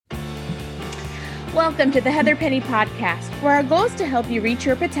Welcome to the Heather Penny Podcast, where our goal is to help you reach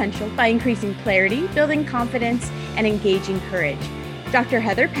your potential by increasing clarity, building confidence, and engaging courage. Dr.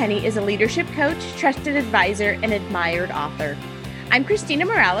 Heather Penny is a leadership coach, trusted advisor, and admired author. I'm Christina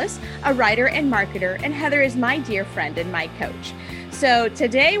Morales, a writer and marketer, and Heather is my dear friend and my coach. So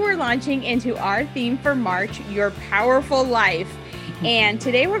today we're launching into our theme for March, Your Powerful Life. And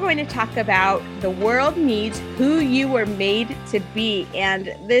today we're going to talk about the world needs who you were made to be.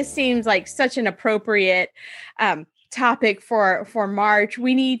 And this seems like such an appropriate topic for March.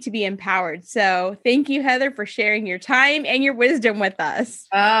 We need to be empowered. So thank you, Heather, for sharing your time and your wisdom with us.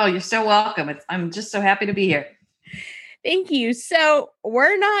 Oh, you're so welcome. I'm just so happy to be here. Thank you. So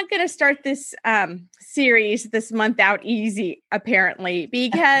we're not going to start this series this month out easy, apparently,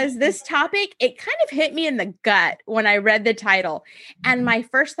 because this topic, it kind of hit me in the gut when I read the title. And my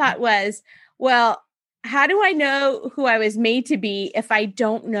first thought was, well, how do I know who I was made to be if I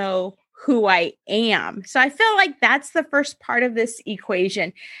don't know who I am? So I feel like that's the first part of this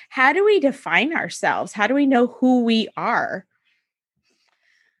equation. How do we define ourselves? How do we know who we are?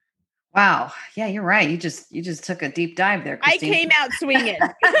 Wow. Yeah, you're right. You just took a deep dive there, Christine. I came out swinging.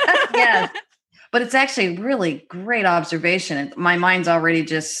 Yes. But it's actually a really great observation. And my mind's already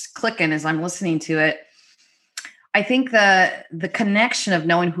just clicking as I'm listening to it. I think the connection of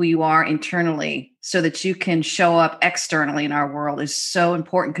knowing who you are internally so that you can show up externally in our world is so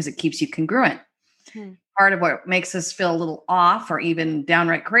important because it keeps you congruent. Part of what makes us feel a little off or even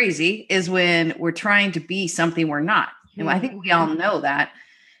downright crazy is when we're trying to be something we're not. And I think we all know that.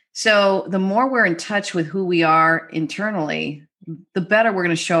 So the more we're in touch with who we are internally, the better we're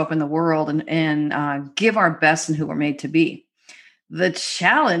going to show up in the world and give our best in who we're made to be. The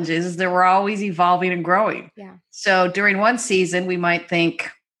challenge is that we're always evolving and growing. Yeah. So during one season, we might think,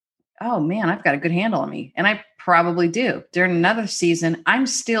 oh man, I've got a good handle on me. And I probably do. During another season, I'm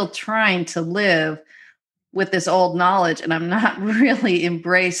still trying to live with this old knowledge and I'm not really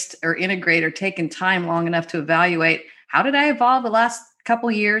embraced or integrate or taken time long enough to evaluate how did I evolve the last couple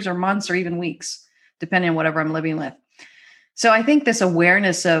of years or months or even weeks, depending on whatever I'm living with. So I think this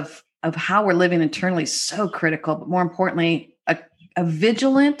awareness of how we're living internally is so critical, but more importantly, a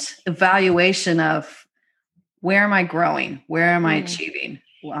vigilant evaluation of where am I growing? Where am I achieving?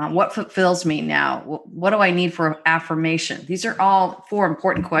 What fulfills me now? What do I need for affirmation? These are all four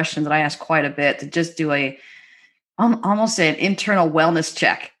important questions that I ask quite a bit to just do almost an internal wellness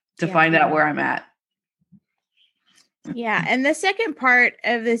check to find out where I'm at. Yeah. And the second part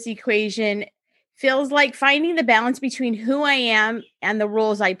of this equation feels like finding the balance between who I am and the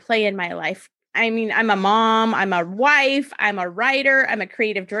roles I play in my life. I mean, I'm a mom, I'm a wife, I'm a writer, I'm a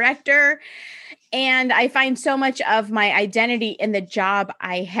creative director. And I find so much of my identity in the job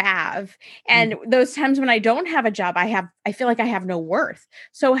I have. And those times when I don't have a job, I feel like I have no worth.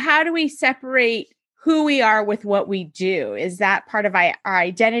 So how do we separate who we are with what we do? Is that part of our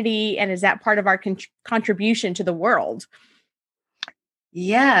identity? And is that part of our contribution to the world?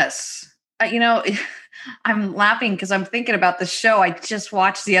 Yes. I'm laughing because I'm thinking about the show I just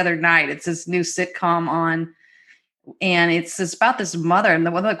watched the other night. It's this new sitcom on, and it's about this mother. And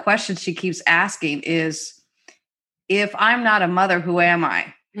one of the questions she keeps asking is, if I'm not a mother, who am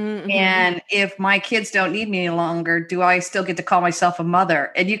I? Mm-hmm. And if my kids don't need me any longer, do I still get to call myself a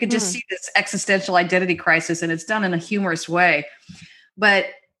mother? And you can just see this existential identity crisis, and it's done in a humorous way. But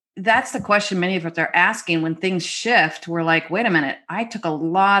that's the question many of us are asking when things shift. We're like, wait a minute, I took a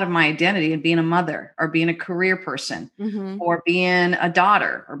lot of my identity in being a mother or being a career person or being a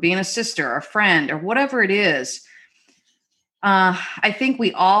daughter or being a sister or a friend or whatever it is. I think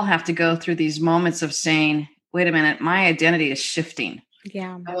we all have to go through these moments of saying, wait a minute, my identity is shifting.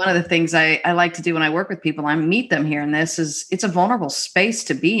 Yeah. And one of the things I like to do when I work with people, I meet them here, and it's a vulnerable space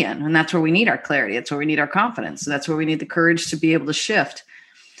to be in. And that's where we need our clarity. That's where we need our confidence. That's where we need the courage to be able to shift.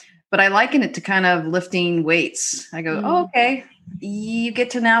 But I liken it to kind of lifting weights. I go, oh, okay, you get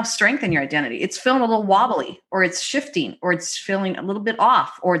to now strengthen your identity. It's feeling a little wobbly, or it's shifting, or it's feeling a little bit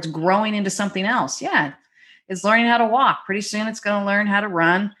off, or it's growing into something else. Yeah. It's learning how to walk. Pretty soon it's going to learn how to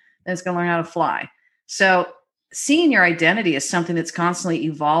run, and it's going to learn how to fly. So seeing your identity as something that's constantly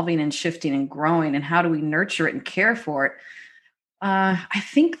evolving and shifting and growing, and how do we nurture it and care for it? I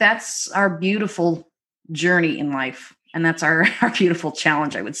think that's our beautiful journey in life. And that's our beautiful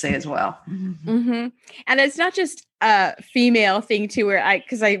challenge, I would say, as well. Mm-hmm. And it's not just a female thing too,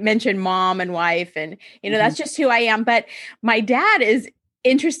 because I mentioned mom and wife, and that's just who I am. But my dad is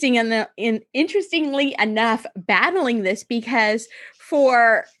interestingly enough battling this, because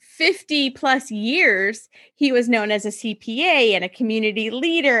for 50 plus years, he was known as a CPA and a community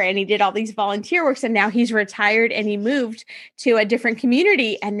leader, and he did all these volunteer works. And now he's retired and he moved to a different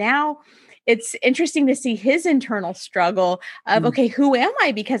community. And now it's interesting to see his internal struggle of, okay, who am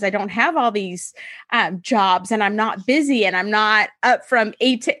I? Because I don't have all these jobs and I'm not busy and I'm not up from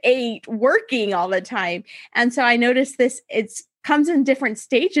 8 to 8 working all the time. And so I noticed this, it's comes in different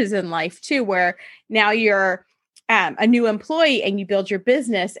stages in life too, where now you're a new employee and you build your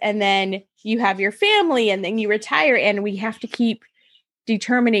business and then you have your family and then you retire, and we have to keep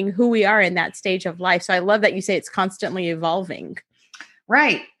determining who we are in that stage of life. So I love that you say it's constantly evolving.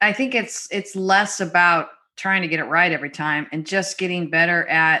 Right. I think it's less about trying to get it right every time and just getting better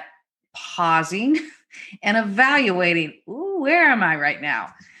at pausing and evaluating, ooh, where am I right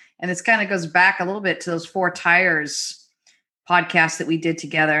now? And this kind of goes back a little bit to those 4 Tires podcasts that we did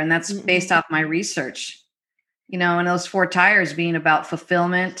together. And that's based off my research, and those 4 Tires being about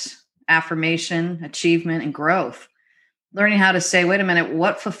fulfillment, affirmation, achievement, and growth. Learning how to say, wait a minute,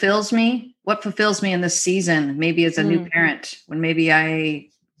 what fulfills me? What fulfills me in this season? Maybe as a new parent, when maybe I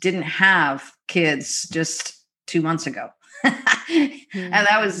didn't have kids just 2 months ago. And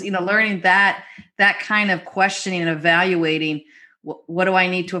that was, learning that kind of questioning and evaluating, what do I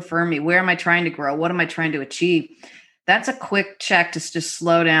need to affirm me? Where am I trying to grow? What am I trying to achieve? That's a quick check to just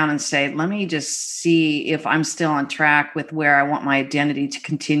slow down and say, let me just see if I'm still on track with where I want my identity to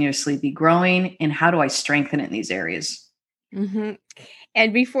continuously be growing, and how do I strengthen it in these areas? Mm-hmm.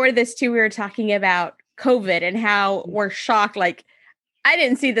 And before this too, we were talking about COVID and how we're shocked. Like, I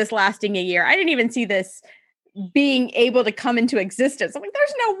didn't see this lasting a year. I didn't even see this being able to come into existence. I'm like,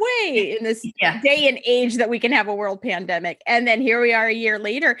 there's no way in this day and age that we can have a world pandemic. And then here we are a year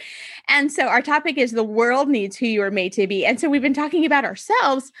later. And so our topic is the world needs who you are made to be. And so we've been talking about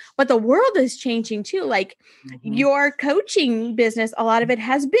ourselves, but the world is changing too. Like your coaching business, a lot of it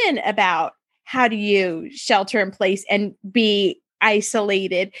has been about how do you shelter in place and be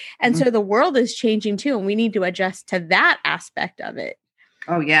isolated. And so the world is changing too. And we need to adjust to that aspect of it.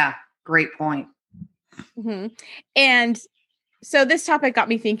 Oh, yeah. Great point. Mm-hmm. And so this topic got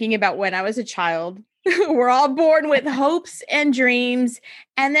me thinking about when I was a child. We're all born with hopes and dreams.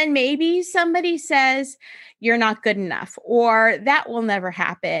 And then maybe somebody says, you're not good enough, or that will never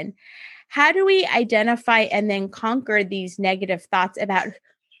happen. How do we identify and then conquer these negative thoughts about,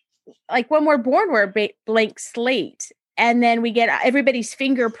 like, when we're born, we're a blank slate. And then we get everybody's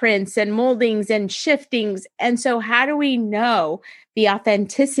fingerprints and moldings and shiftings. And so how do we know the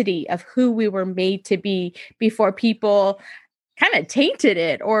authenticity of who we were made to be before people kind of tainted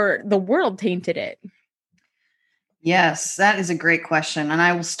it or the world tainted it? Yes, that is a great question. And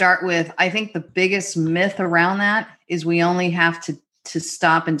I will start with, I think the biggest myth around that is we only have to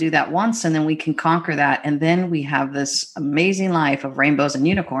stop and do that once, and then we can conquer that. And then we have this amazing life of rainbows and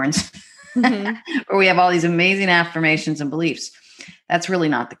unicorns. Where we have all these amazing affirmations and beliefs. That's really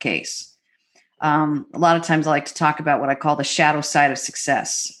not the case. A lot of times I like to talk about what I call the shadow side of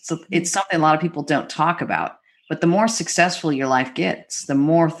success. So it's something a lot of people don't talk about, but the more successful your life gets, the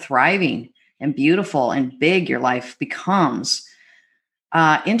more thriving and beautiful and big your life becomes.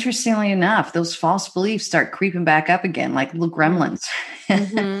 Interestingly enough, those false beliefs start creeping back up again, like little gremlins.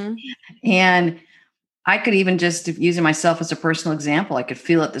 And I could even, just using myself as a personal example, I could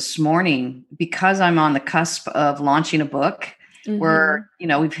feel it this morning because I'm on the cusp of launching a book where,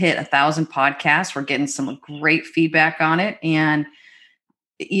 we've hit 1,000 podcasts. We're getting some great feedback on it. And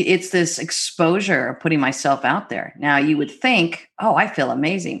it's this exposure of putting myself out there. Now you would think, oh, I feel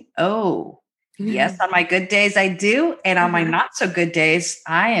amazing. Oh, yes. On my good days, I do. And on my not so good days,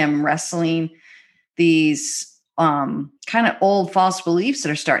 I am wrestling these kind of old false beliefs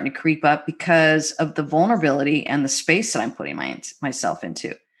that are starting to creep up because of the vulnerability and the space that I'm putting myself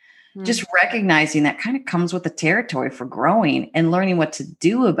into. Just recognizing that kind of comes with the territory for growing and learning what to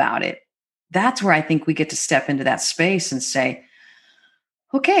do about it. That's where I think we get to step into that space and say,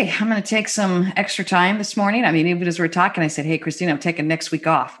 okay, I'm going to take some extra time this morning. I mean, even as we're talking, I said, hey, Christina, I'm taking next week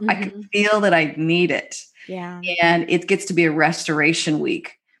off. I can feel that I need it. Yeah. And it gets to be a restoration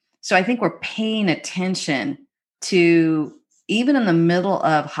week. So I think we're paying attention to, even in the middle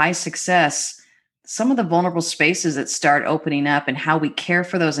of high success, some of the vulnerable spaces that start opening up and how we care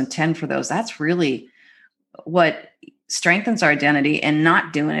for those and tend for those. That's really what strengthens our identity, and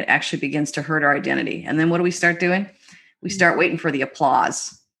not doing it actually begins to hurt our identity. And then what do we start doing? We start waiting for the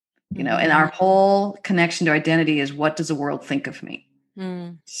applause, and our whole connection to identity is, what does the world think of me?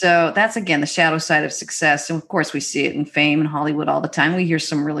 So that's, again, the shadow side of success. And of course, we see it in fame and Hollywood all the time. We hear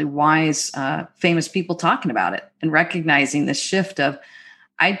some really wise, famous people talking about it and recognizing the shift of,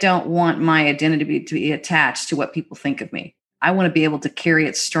 I don't want my identity to be attached to what people think of me. I want to be able to carry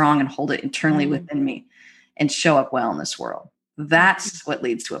it strong and hold it internally within me and show up well in this world. That's what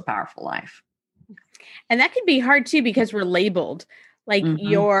leads to a powerful life. And that can be hard too, because we're labeled. like Mm-hmm.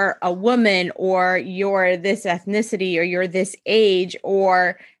 you're a woman or you're this ethnicity or you're this age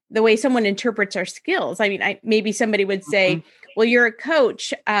or the way someone interprets our skills. I mean, maybe somebody would Mm-hmm. say, well, you're a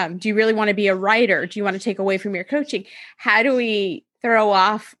coach. Do you really want to be a writer? Do you want to take away from your coaching? How do we throw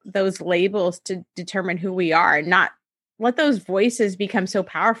off those labels to determine who we are and not let those voices become so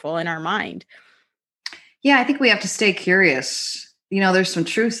powerful in our mind? Yeah, I think we have to stay curious. There's some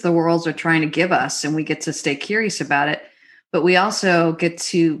truths the worlds are trying to give us, and we get to stay curious about it. But we also get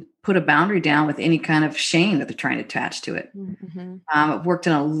to put a boundary down with any kind of shame that they're trying to attach to it. Mm-hmm. I've worked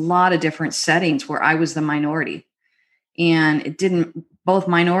in a lot of different settings where I was the minority, and it didn't both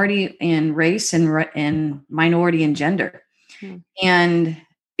minority in race and minority in gender. Hmm. And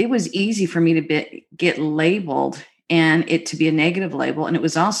it was easy for me to get labeled and it to be a negative label. And it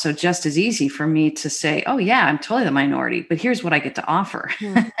was also just as easy for me to say, oh, yeah, I'm totally the minority, but here's what I get to offer.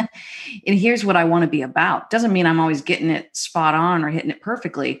 Hmm. And here's what I want to be about. Doesn't mean I'm always getting it spot on or hitting it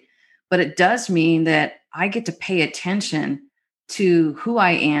perfectly, but it does mean that I get to pay attention to who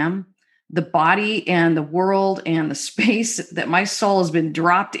I am, the body and the world and the space that my soul has been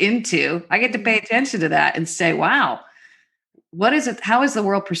dropped into. I get to pay attention to that and say, wow, what is it? How is the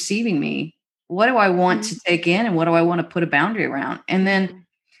world perceiving me? What do I want to take in and what do I want to put a boundary around? And then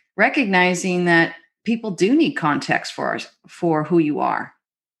recognizing that people do need context for who you are.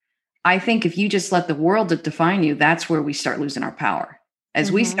 I think if you just let the world define you, that's where we start losing our power.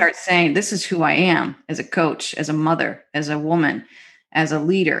 As we start saying, this is who I am as a coach, as a mother, as a woman, as a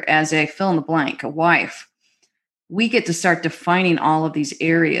leader, as a fill in the blank, a wife, we get to start defining all of these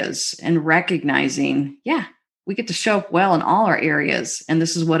areas and recognizing, yeah, we get to show up well in all our areas. And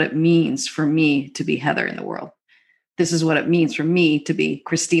this is what it means for me to be Heather in the world. This is what it means for me to be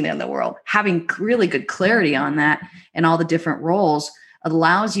Christina in the world. Having really good clarity on that and all the different roles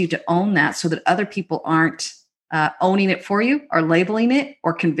allows you to own that so that other people aren't owning it for you or labeling it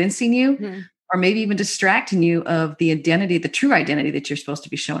or convincing you or maybe even distracting you of the identity, the true identity that you're supposed to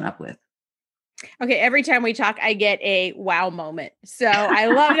be showing up with. Okay, every time we talk, I get a wow moment. So I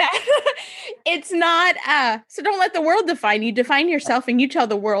love that. It's not, so don't let the world define you. Define yourself and you tell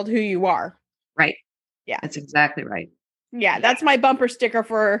the world who you are. Right. Yeah. That's exactly right. Yeah, that's my bumper sticker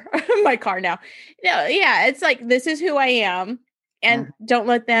for my car now. No, yeah, it's like, this is who I am. And don't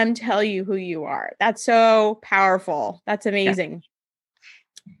let them tell you who you are. That's so powerful. That's amazing.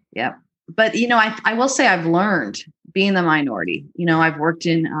 Yeah. But, I will say I've learned being the minority. I've worked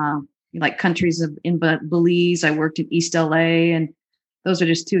in like countries in Belize. I worked in East LA. And those are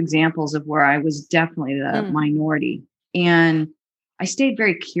just two examples of where I was definitely the minority. And I stayed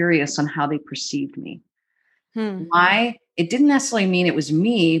very curious on how they perceived me. Why? It didn't necessarily mean it was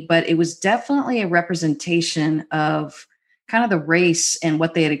me, but it was definitely a representation of kind of the race and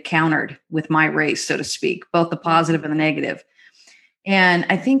what they had encountered with my race, so to speak, both the positive and the negative. And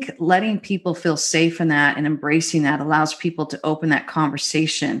I think letting people feel safe in that and embracing that allows people to open that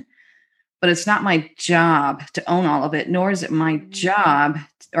conversation. But it's not my job to own all of it, nor is it my job,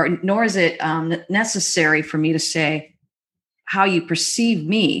 nor is it necessary for me to say how you perceive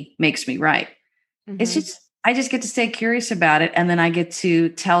me makes me right. It's just, I just get to stay curious about it. And then I get to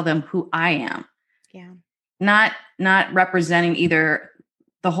tell them who I am. Yeah. Not representing either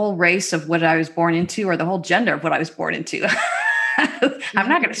the whole race of what I was born into or the whole gender of what I was born into. I'm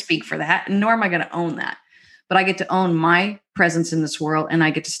not going to speak for that, nor am I going to own that. But I get to own my presence in this world, and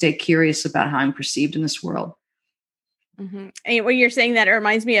I get to stay curious about how I'm perceived in this world. And when you're saying that, it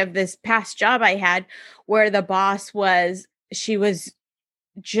reminds me of this past job I had where the boss she was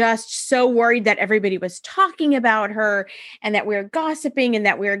just so worried that everybody was talking about her and that we were gossiping and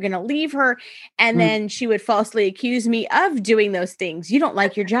that we were going to leave her. And then she would falsely accuse me of doing those things. You don't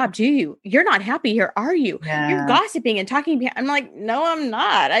like your job, do you? You're not happy here, are you? Yeah. You're gossiping and talking. I'm like, no, I'm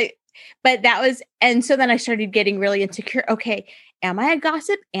not. But that was, and so then I started getting really insecure. Okay, am I a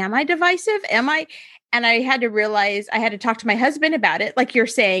gossip? Am I divisive? And I had to realize I had to talk to my husband about it. Like you're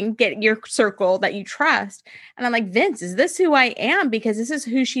saying, get your circle that you trust. And I'm like, Vince, is this who I am? Because this is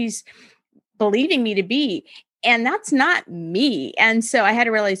who she's believing me to be. And that's not me. And so I had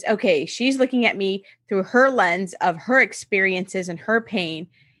to realize, okay, she's looking at me through her lens of her experiences and her pain.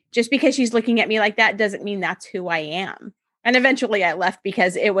 Just because she's looking at me like that doesn't mean that's who I am. And eventually I left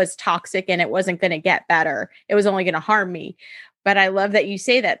because it was toxic and it wasn't going to get better. It was only going to harm me. But I love that you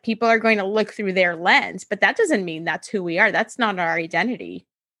say that people are going to look through their lens, but that doesn't mean that's who we are. That's not our identity.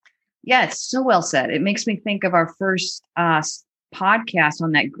 Yeah, it's so well said. It makes me think of our first podcast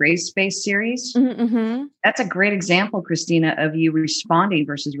on that gray space series. That's a great example, Christina, of you responding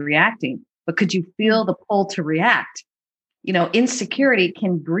versus reacting. But could you feel the pull to react? Insecurity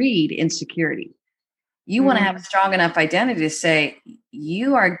can breed insecurity. You want to have a strong enough identity to say,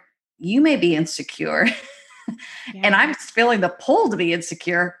 you may be insecure and I'm feeling the pull to be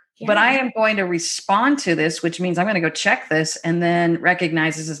insecure, but I am going to respond to this, which means I'm going to go check this and then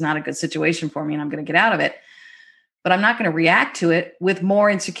recognize this is not a good situation for me and I'm going to get out of it. But I'm not going to react to it with more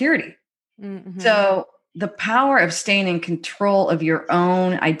insecurity. Mm-hmm. So the power of staying in control of your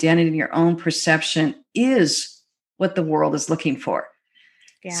own identity and your own perception is what the world is looking for.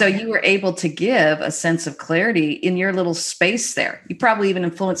 Yeah. So you were able to give a sense of clarity in your little space there. You probably even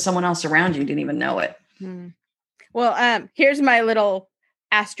influenced someone else around you, didn't even know it. Well, here's my little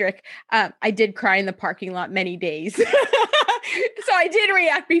asterisk. I did cry in the parking lot many days. So I did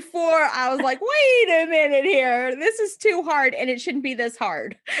react before. I was like, wait a minute here. This is too hard and it shouldn't be this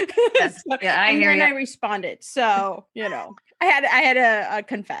hard. Yes. So, yeah, I hear you. I responded. So, I had to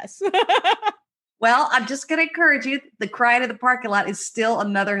confess. Well, I'm just going to encourage you. The cry to the parking lot is still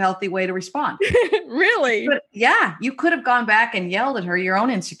another healthy way to respond. Really? But you could have gone back and yelled at her your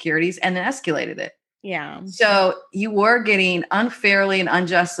own insecurities and then escalated it. Yeah. So you were getting unfairly and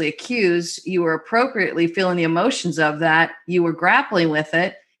unjustly accused. You were appropriately feeling the emotions of that. You were grappling with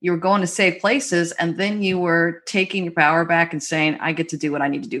it. You were going to safe places. And then you were taking your power back and saying, I get to do what I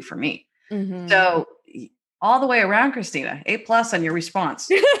need to do for me. Mm-hmm. So all the way around, Christina, A+ on your response.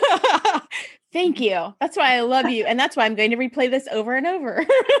 Thank you. That's why I love you. And that's why I'm going to replay this over and over.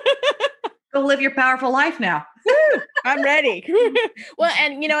 Go live your powerful life now. I'm ready. Well,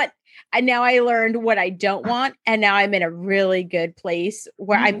 and you know what? And now I learned what I don't want. And now I'm in a really good place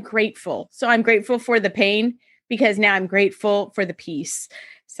where I'm grateful. So I'm grateful for the pain because now I'm grateful for the peace.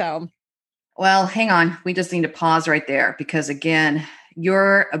 So. Well, hang on. We just need to pause right there because again,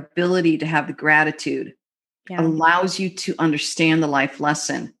 your ability to have the gratitude allows you to understand the life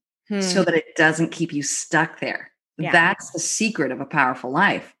lesson so that it doesn't keep you stuck there. Yeah. That's the secret of a powerful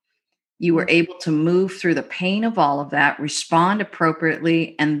life. You were able to move through the pain of all of that, respond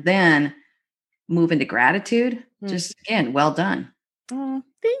appropriately, and then move into gratitude. Just again, well done. Oh,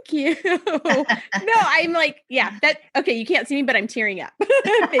 thank you. No, I'm like, okay, you can't see me, but I'm tearing up.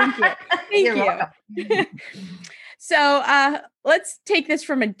 Thank you. Thank you. So let's take this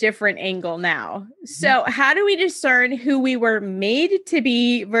from a different angle now. So how do we discern who we were made to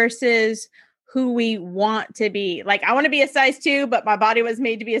be versus who we want to be? Like, I want to be a size 2, but my body was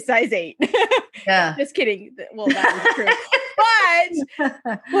made to be a size 8. Yeah. Just kidding. Well, that was true.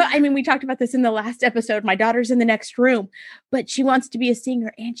 But, I mean, we talked about this in the last episode. My daughter's in the next room, but she wants to be a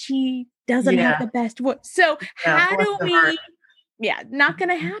singer and she doesn't have the best voice. So how do we, not going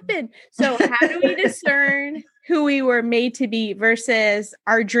to happen. So how do we discern who we were made to be versus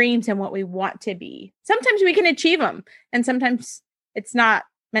our dreams and what we want to be? Sometimes we can achieve them and sometimes it's not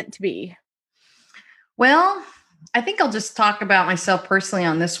meant to be. Well, I think I'll just talk about myself personally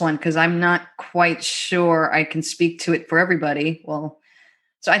on this one because I'm not quite sure I can speak to it for everybody. Well,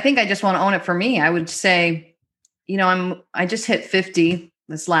 so I think I just want to own it for me. I would say, I just hit 50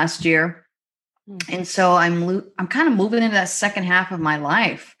 this last year. Mm-hmm. And so I'm kind of moving into that second half of my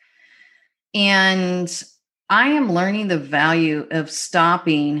life. And I am learning the value of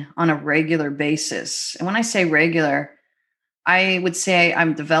stopping on a regular basis. And when I say regular, I would say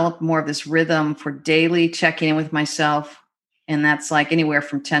I've developed more of this rhythm for daily checking in with myself. And that's like anywhere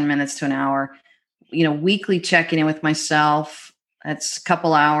from 10 minutes to an hour, weekly checking in with myself. That's a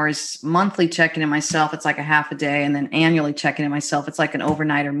couple hours, monthly checking in myself. It's like a half a day. And then annually checking in myself. It's like an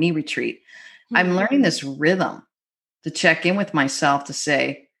overnight or me retreat. Mm-hmm. I'm learning this rhythm to check in with myself to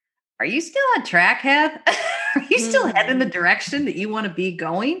say, are you still on track, Heath? Are you still heading the direction that you want to be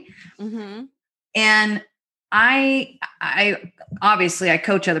going? Mm-hmm. And I obviously I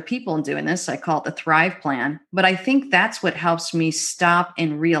coach other people in doing this. I call it the Thrive Plan, but I think that's what helps me stop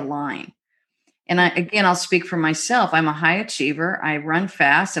and realign. And I'll speak for myself. I'm a high achiever. I run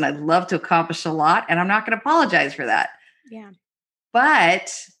fast and I love to accomplish a lot. And I'm not going to apologize for that. Yeah.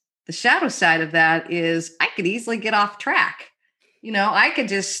 But the shadow side of that is I could easily get off track. I could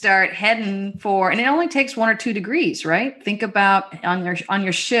just start heading for, and it only takes 1 or 2 degrees, right? Think about on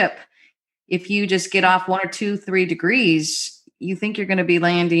your ship. If you just get off 1 or 2, 3 degrees, you think you're going to be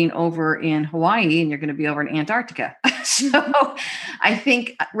landing over in Hawaii and you're going to be over in Antarctica. So I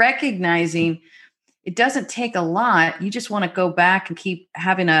think recognizing it doesn't take a lot. You just want to go back and keep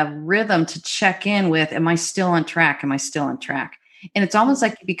having a rhythm to check in with, am I still on track? Am I still on track? And it's almost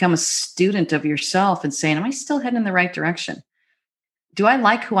like you become a student of yourself and saying, am I still heading in the right direction? Do I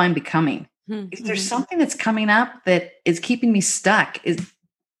like who I'm becoming? Mm-hmm. Is there something that's coming up that is keeping me stuck?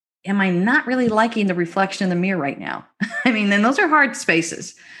 am I not really liking the reflection in the mirror right now? I mean, then those are hard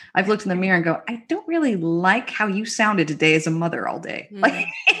spaces. I've looked in the mirror and go, I don't really like how you sounded today as a mother all day. Like,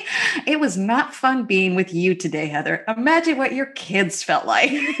 it was not fun being with you today, Heather. Imagine what your kids felt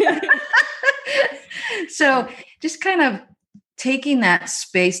like. So just kind of taking that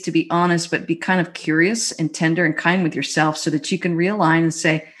space to be honest, but be kind of curious and tender and kind with yourself so that you can realign and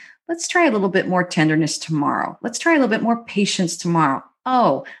say, let's try a little bit more tenderness tomorrow. Let's try a little bit more patience tomorrow.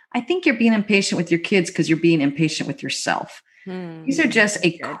 Oh, I think you're being impatient with your kids because you're being impatient with yourself. These are just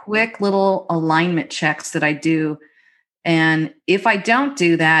a quick little alignment checks that I do. And if I don't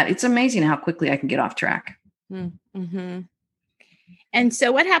do that, it's amazing how quickly I can get off track. Mm-hmm. And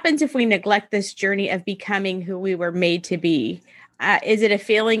so what happens if we neglect this journey of becoming who we were made to be? Is it a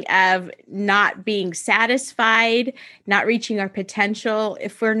feeling of not being satisfied, not reaching our potential?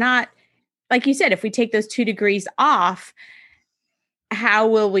 If we're not, like you said, if we take those 2 degrees off, how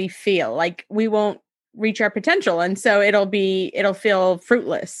will we feel? Like we won't reach our potential. And so it'll feel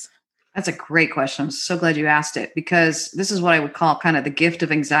fruitless. That's a great question. I'm so glad you asked it, because this is what I would call kind of the gift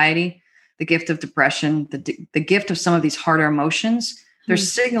of anxiety, the gift of depression, the gift of some of these harder emotions. They're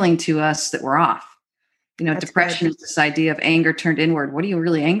signaling to us that we're off. That's depression is this idea of anger turned inward. What are you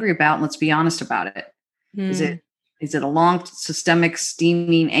really angry about? And let's be honest about it. Is it a long systemic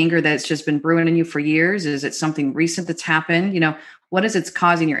steaming anger that's just been brewing in you for years? Is it something recent that's happened? What is it's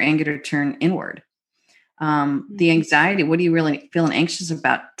causing your anger to turn inward? The anxiety, what are you really feeling anxious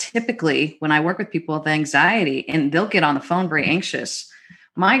about? Typically, when I work with people with anxiety and they'll get on the phone very anxious,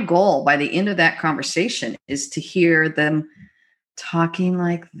 my goal by the end of that conversation is to hear them talking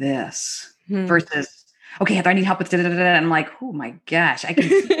like this versus, okay, Heather, I need help with da-da-da-da. And I'm like, oh my gosh, I can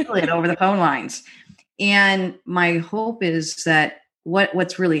feel it over the phone lines. And my hope is that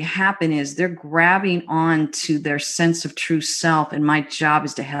what's really happened is they're grabbing on to their sense of true self. And my job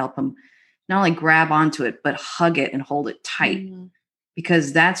is to help them not only grab onto it, but hug it and hold it tight.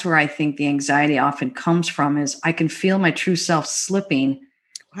 Because that's where I think the anxiety often comes from, is I can feel my true self slipping.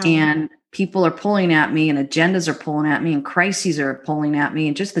 Wow. And people are pulling at me, and agendas are pulling at me, and crises are pulling at me,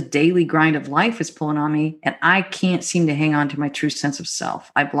 and just the daily grind of life is pulling on me. And I can't seem to hang on to my true sense of self.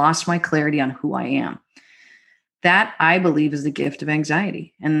 I've lost my clarity on who I am. That, I believe, is the gift of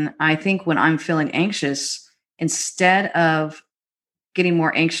anxiety. And I think when I'm feeling anxious, instead of getting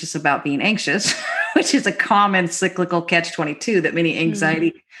more anxious about being anxious, which is a common cyclical catch-22 that many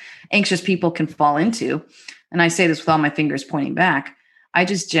anxious people can fall into. And I say this with all my fingers pointing back. I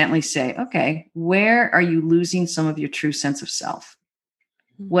just gently say, okay, where are you losing some of your true sense of self?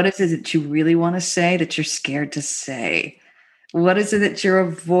 What is it that you really want to say that you're scared to say? What is it that you're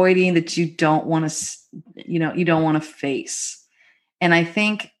avoiding that you don't want to, you don't want to face? And I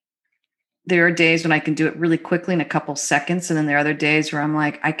think there are days when I can do it really quickly in a couple seconds. And then there are other days where I'm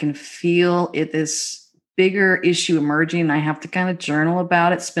like, I can feel it, this bigger issue emerging. And I have to kind of journal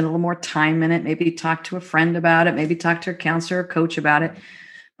about it, spend a little more time in it, maybe talk to a friend about it, maybe talk to a counselor or coach about it.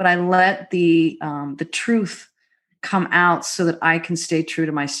 But I let the truth come out so that I can stay true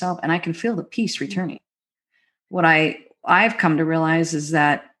to myself and I can feel the peace returning. What I've come to realize is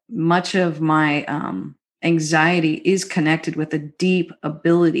that much of my anxiety is connected with a deep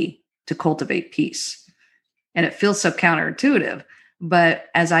ability to cultivate peace. And it feels so counterintuitive. But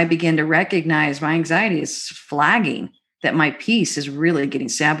as I begin to recognize my anxiety is flagging that my peace is really getting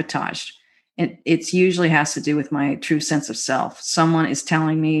sabotaged. And it usually has to do with my true sense of self. Someone is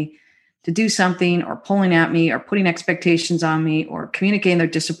telling me to do something, or pulling at me, or putting expectations on me, or communicating they're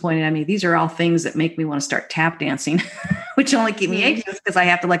disappointed at me. These are all things that make me want to start tap dancing, which only keep me anxious because I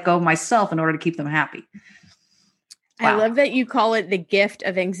have to let go of myself in order to keep them happy. Wow. I love that you call it the gift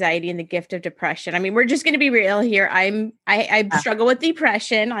of anxiety and the gift of depression. I mean, we're just going to be real here. I struggle with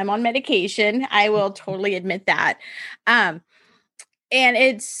depression. I'm on medication. I will totally admit that. And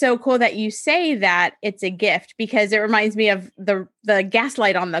it's so cool that you say that it's a gift, because it reminds me of the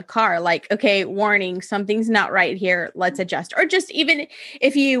gaslight on the car. Like, okay, warning, something's not right here. Let's adjust. Or just even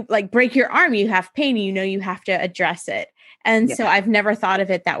if you like break your arm, you have pain, you have to address it. And so I've never thought of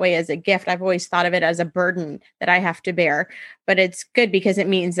it that way as a gift. I've always thought of it as a burden that I have to bear. But it's good because it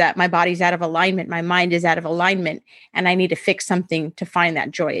means that my body's out of alignment. My mind is out of alignment. And I need to fix something to find that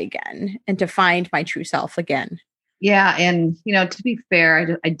joy again and to find my true self again. Yeah. And, to be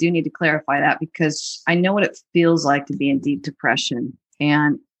fair, I do need to clarify that, because I know what it feels like to be in deep depression.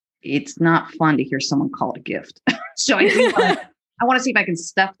 And it's not fun to hear someone call it a gift. So I want to see if I can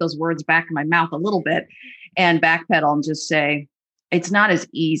stuff those words back in my mouth a little bit and backpedal and just say, it's not as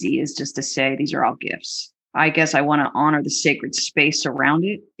easy as just to say, these are all gifts. I guess I want to honor the sacred space around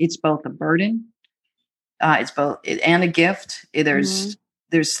it. It's both a burden, it's both and a gift. There's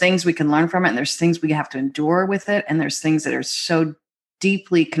there's things we can learn from it, and there's things we have to endure with it, and there's things that are so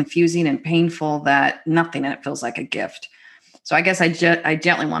deeply confusing and painful that nothing in it feels like a gift. So I guess I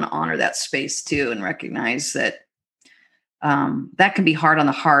gently want to honor that space too, and recognize that that can be hard on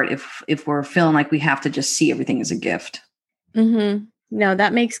the heart if we're feeling like we have to just see everything as a gift. Mm-hmm. No,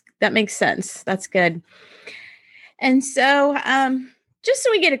 that makes sense. That's good. And so, just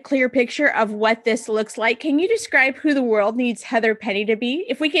so we get a clear picture of what this looks like, can you describe who the world needs Heather Penny to be?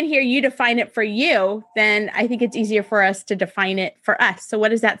 If we can hear you define it for you, then I think it's easier for us to define it for us. So what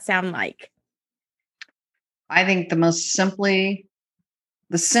does that sound like? I think the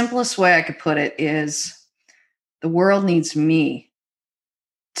simplest way I could put it is the world needs me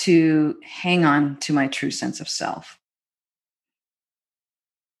to hang on to my true sense of self.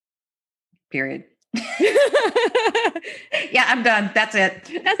 Period. Yeah, I'm done. That's it.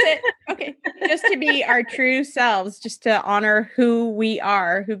 That's it. Okay. Just to be our true selves, just to honor who we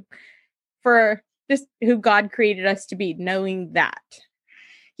are, who God created us to be, knowing that.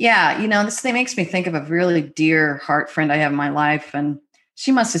 Yeah. This thing makes me think of a really dear heart friend I have in my life. And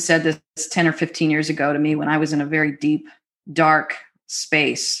she must have said this 10 or 15 years ago to me when I was in a very deep, dark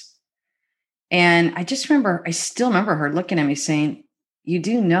space. And I still remember her looking at me saying, you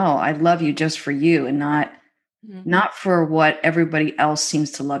do know I love you just for you and not for what everybody else seems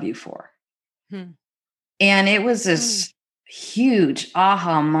to love you for. Mm-hmm. And it was this huge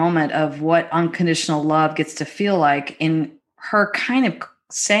aha moment of what unconditional love gets to feel like, in her kind of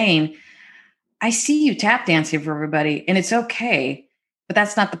saying, I see you tap dancing for everybody and it's okay, but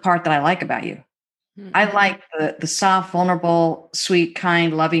that's not the part that I like about you. Mm-hmm. I like the soft, vulnerable, sweet,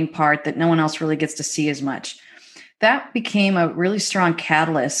 kind, loving part that no one else really gets to see as much. That became a really strong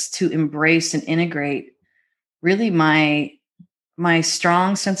catalyst to embrace and integrate really my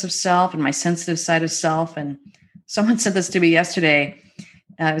strong sense of self and my sensitive side of self. And someone said this to me yesterday.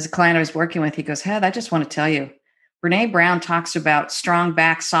 It was a client I was working with. He goes, Heath, I just want to tell you, Brene Brown talks about strong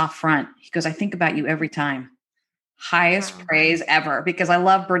back, soft front. He goes, I think about you every time. Highest praise ever, because I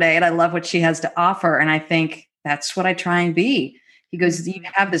love Brene and I love what she has to offer. And I think that's what I try and be. He goes, you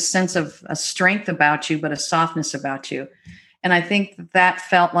have this sense of a strength about you, but a softness about you. And I think that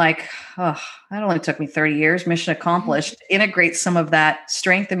felt like, that only took me 30 years, mission accomplished, to integrate some of that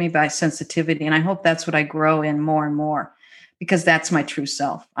strength in me by sensitivity. And I hope that's what I grow in more and more, because that's my true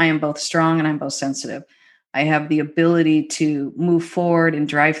self. I am both strong and I'm both sensitive. I have the ability to move forward and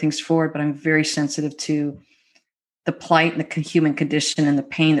drive things forward, but I'm very sensitive to the plight and the human condition and the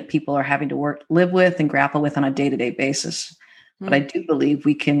pain that people are having to live with and grapple with on a day-to-day basis. But I do believe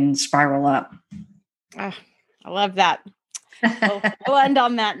we can spiral up. Oh, I love that. We'll end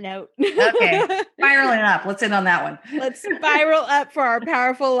on that note. Okay. Spiraling up. Let's end on that one. Let's spiral up for our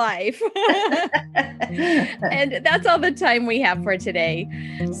powerful life. And that's all the time we have for today.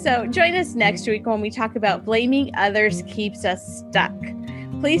 So join us next week when we talk about blaming others keeps us stuck.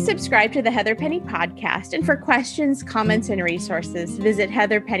 Please subscribe to the Heather Penny podcast. And for questions, comments, and resources, visit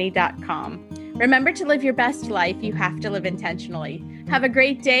heatherpenny.com. Remember, to live your best life, you have to live intentionally. Have a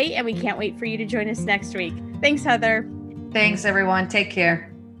great day, and we can't wait for you to join us next week. Thanks, Heather. Thanks, everyone. Take care.